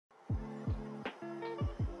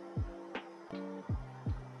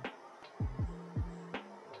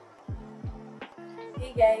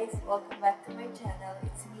Hey guys! Welcome back to my channel.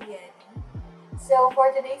 It's me, Yaney. So,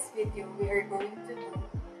 for today's video, we are going to do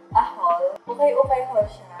a haul. Ukay-ukay haul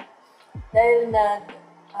siya. Dahil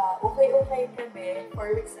ukay-ukay kami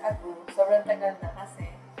 4 weeks ago. Sobrang tagal na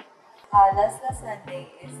kasi. Last na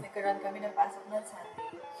Sunday is nagkaroon kami ng pasok ng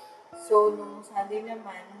Sunday. So, nung Sunday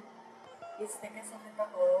naman is nagkasakit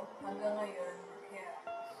ako hanggang ngayon. Kaya,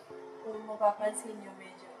 kung mapapansin nyo,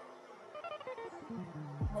 medyo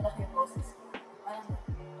malaki yung boses ko.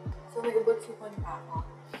 So, may ubot sipon pa ako.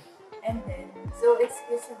 And then, so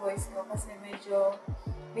excuse sa voice ko kasi medyo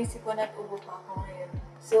may sipon at ubo pa ako ngayon.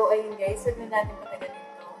 So, ayun guys, huwag na natin patagalin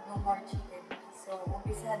ito. No more chicken. So,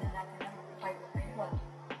 umpisa na natin ang ukay-ukay haul.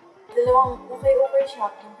 Dalawang ukay-ukay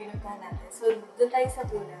shop yung pinuntahan natin. So, doon tayo sa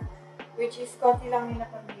una, which is konti lang yung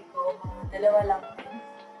napamili ko, mga dalawa lang din.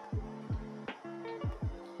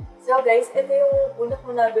 So guys, ito yung una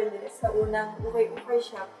kong nabili sa unang ukay-ukay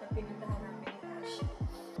shop na pinuntahan namin ni Ash.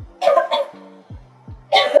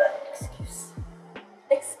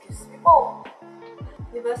 Excuse me po!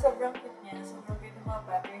 Diba, sobrang cute niya, sobrang cute yung mga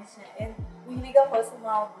patterns niya, and mahilig ako sa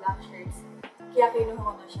mga black shirts, kaya kinuha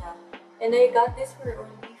ko na siya. And I got this for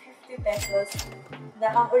only 50 pesos,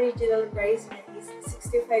 na ang original price niya is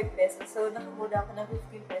 65 pesos, so nakamura ako ng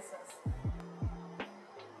 15 pesos.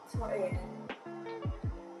 So, ayan.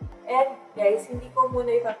 And guys, hindi ko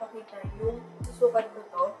muna ipapakita yung susukat ko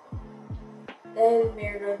to, dahil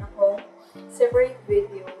meron akong separate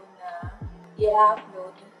video na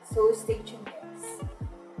i-upload. So, stay tuned guys.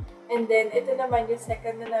 And then, ito naman yung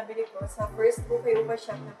second na nabili ko sa first ukay-ukay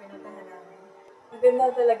shop na pinuntahan namin.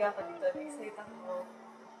 Maganda talaga ako dito. Na-excite ako.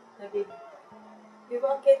 Nabili ko. Di ba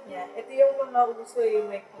ang cute niya? Ito yung mga uso yung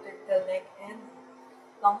may turtleneck and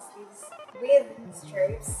long sleeves with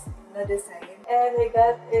stripes na design. And I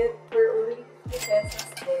got it for only 50 pesos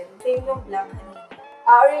din. Same yung black kanina.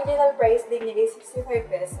 Original price din niya is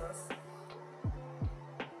 65 pesos.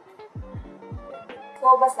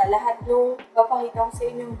 So, basta lahat nung papakita ko sa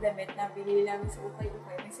inyong damit na binili namin sa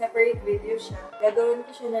ukay-ukay, may separate video siya. Gagawin ko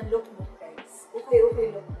siya ng lookbook, guys. Ukay-ukay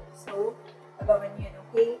lookbook. So, abangan niyo yun,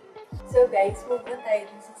 okay? So, guys, move on tayo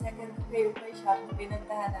dun sa second ukay-ukay shop na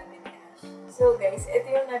pinuntahan namin ni Ash. So, guys, ito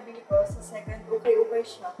yung nabili ko sa second ukay-ukay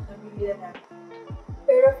shop na binili namin.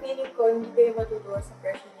 Pero feeling ko, hindi kayo matutuwa sa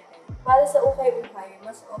presyo niya. Para sa ukay-ukay,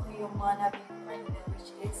 mas okay yung mga nabili ko kanina, which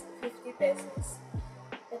is 50 pesos.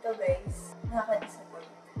 Ito guys, nakaka-disappoint.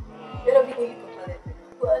 Pero binili ko pa rin.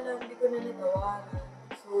 Hindi ko alam, hindi ko na natawagan.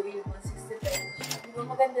 So, yung 160 pesos siya. Di ba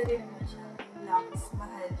maganda rin naman siya? Yung langis,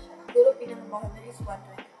 mahal siya. Pero pinakamahal na is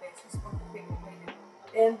 120 pesos pag ukay-ukay na.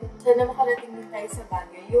 And sana makarating din tayo sa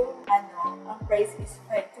bagay. Yung ang price is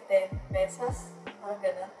 5 to 10 pesos. Parang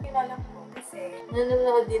gano'n. Kinalam ko kasi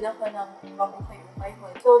nanonood din ako ng ibang ukay-ukay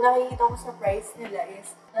haul. So, nakikita ko sa price nila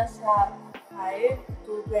is nasa 5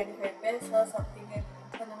 to 25 pesos, something ganun.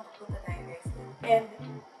 Sana makapunta tayo guys. And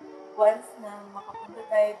once na makapunta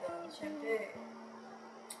tayo doon, syempre,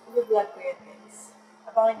 i-vlog ko yan guys.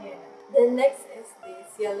 Abangan nyo yun. Then next is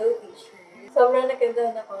this yellow t-shirt. Sobrang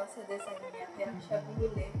nagandahan ako sa design niya, kaya ko siya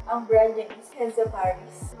binili. Ang brand niya is Henzo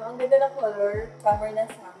Paris. So, ang ganda ng color, summer na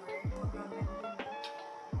summer. Sobrang ganda.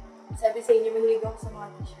 Sabi sa inyo, mahilig ako sa mga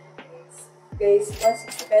t-shirt guys. Guys,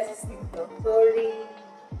 160 pesos dito. Sorry.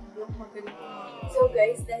 So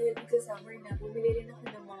guys, dahil sa summer na, bumili rin ako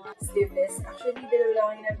ng mga sleeveless. Actually, dalawa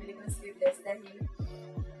lang yung nabili ko ng sleeveless dahil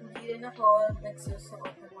hindi rin ako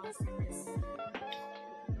nagsusuot ng mga sleeveless.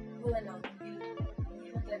 Wala lang, hindi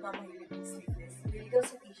na talaga mahilig ng sleeveless. Bili ko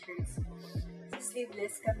sa t-shirts. Sa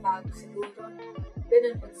sleeveless kapag siguro,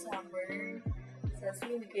 ganun pag summer. Sa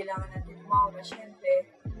swim, kailangan natin umaura.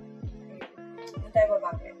 Siyempre, ayun tayo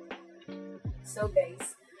babakit. So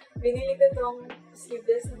guys, binili ko tong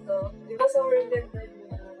sleeveless na to. Di ba sobrang ganda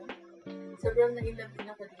niya? Sobrang na-inlove din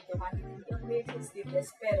ako dito kahit hindi ako may sa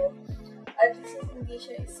sleeveless. Pero, at least hindi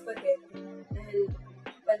siya spaghetti dahil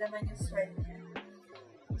palaman yung stripe niya.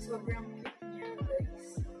 Sobrang cute niya,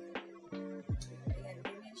 guys. Ayan,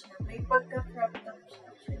 ganyan siya. May pagka-crop top siya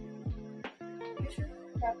actually. Usually,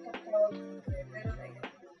 crop top tawag dito. Pero ayan.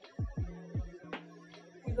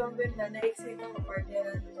 Ibang ganda, na-excite ako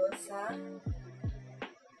partneran to sa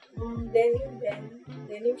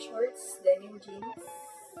denim shorts, denim jeans,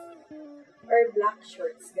 or black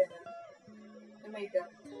shorts, gano'n. Oh my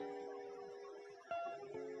God.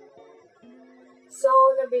 So,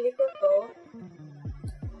 nabili ko to.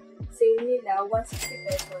 Sale nila, 160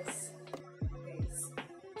 pesos. Guys.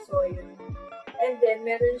 So, yun. And then,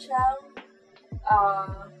 meron siyang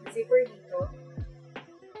zipper dito.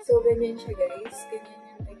 So, ganyan siya guys. Ganyan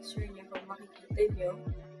yung texture niya kung makikita nyo.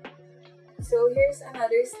 So, here's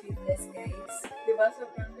another sleeveless, guys. Diba?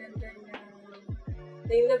 Sobrang ganda niya.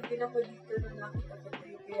 Na-love din ako dito nung nakita ko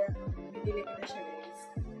tayo, kaya binili ko na siya guys.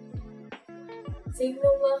 Same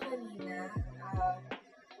nung mga kanina,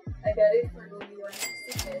 I got it for only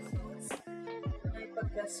 160 pesos. May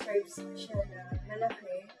pagka-stripes siya na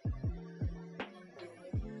malaki.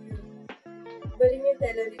 Iba rin yung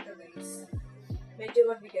tela nito guys.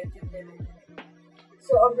 Medyo mabigat yung tela nito.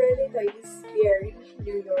 So, umbrella ito is Gary,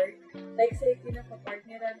 New York. Like sa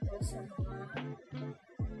pinaka-partneran to sa mga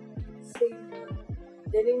same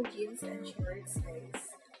denim jeans and shorts guys.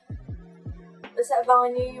 Basta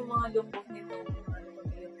abangan nyo yung mga lookbook nito kung ano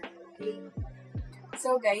pabili na. Okay?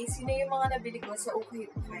 So guys, yun na yung mga nabili ko sa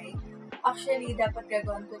Ukay Ukay. Actually, dapat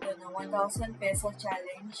gagawin ko to ng 1,000 peso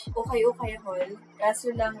challenge. Ukay Ukay haul.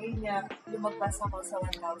 Kaso lang yun nga, lumagpas ako sa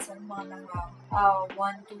 1,000. Mga naka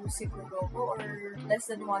 1,2 siguro ko or less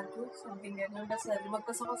than 1,2. Something gano'n. Basta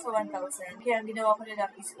lumagpas ako sa 1,000. Kaya ang ginawa ko na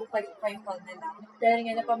lang is Ukay Ukay haul na lang. Dahil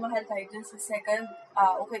nga napamahal tayo dun sa second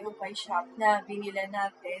Ukay Ukay shop na binila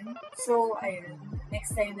natin. So, ayun.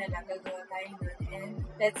 Next time na lang gagawa tayo nun. And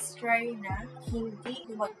let's try na hindi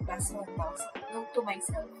lumagpas sa 1,000. Note to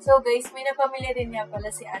myself. So guys, may napamili rin nga pala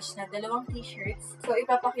si Ash na 2 t-shirts. So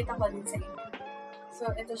ipapakita ko din sa inyo. So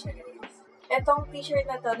ito siya guys. Etong t-shirt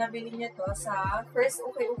na to, nabili niya to sa first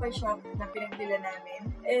Ukay Ukay shop na pinagbila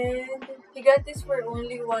namin. And he got this for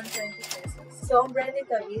only 120 pesos. So ang brand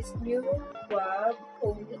nito is New Wab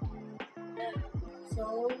Pony.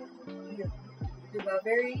 So, yun. Diba?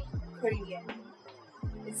 Very Korean.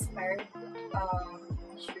 Inspired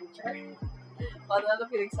t-shirt. Paano na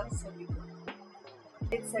pinagsasabi ko?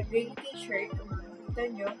 It's a gray t-shirt, kung makikita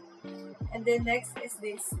nyo. And then next is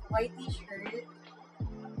this white t-shirt.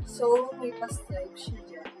 So, may pa-stripe siya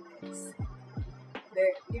dyan, guys.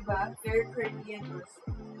 There, diba? Very Korean also.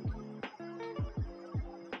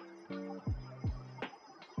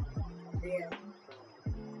 Ayan.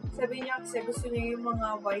 Sabi niya kasi gusto niya yung mga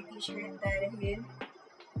white t-shirt dahil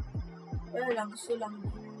wala lang, gusto lang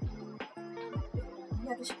niya. Hindi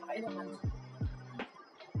natin siya pakailangan.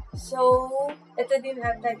 So, ito din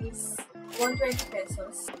ata is 120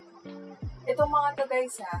 pesos. Itong mga to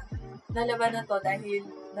guys nalaban na to dahil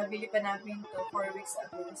nabili pa namin to 4 weeks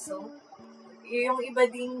ago. So, yung iba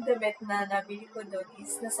ding damit na nabili ko doon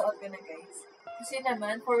is nasuot ko na guys. Kasi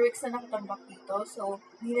naman, 4 weeks na nakatambak dito. So,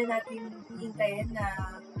 hindi na natin hihintayin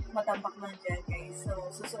na matambak lang dyan guys. So,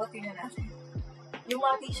 susuotin na natin. Yung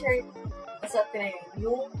mga t-shirt, nasuot ko na yun.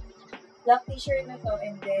 Yung black t-shirt na to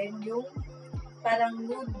and then yung parang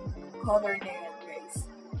nude color na yun, guys.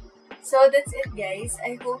 So, that's it, guys.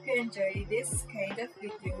 I hope you enjoy this kind of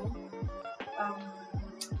video.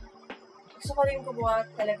 Gusto ko rin gumawa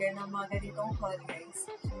talaga ng mga ganitong haul, guys.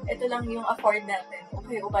 Ito lang yung afford natin.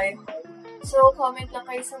 Okay haul. So, comment lang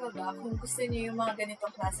kayo sa baba kung gusto niyo yung mga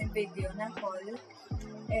ganitong klaseng video na haul.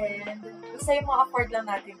 And, basta yung mga afford lang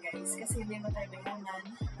natin, guys. Kasi hindi mo tayo mayaman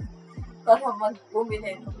para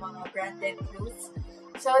mag-bumili ng mga branded clothes.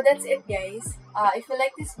 So, that's it guys. If you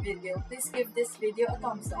like this video, please give this video a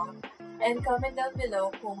thumbs up. And comment down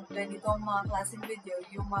below kung ganitong mga klaseng video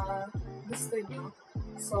yung mga gusto nyo.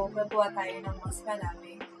 So, gagawa tayo ng mas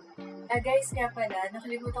marami. Guys, nga pala,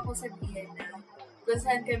 nakalimutan ko sabihin na kung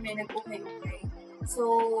saan kami nag-Ukay Ukay. So,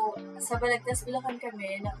 sa Balagtas, Bulacan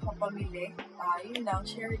kami nakapamili. Yun lang,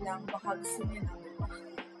 share lang. Baka gusto nyo lang, diba?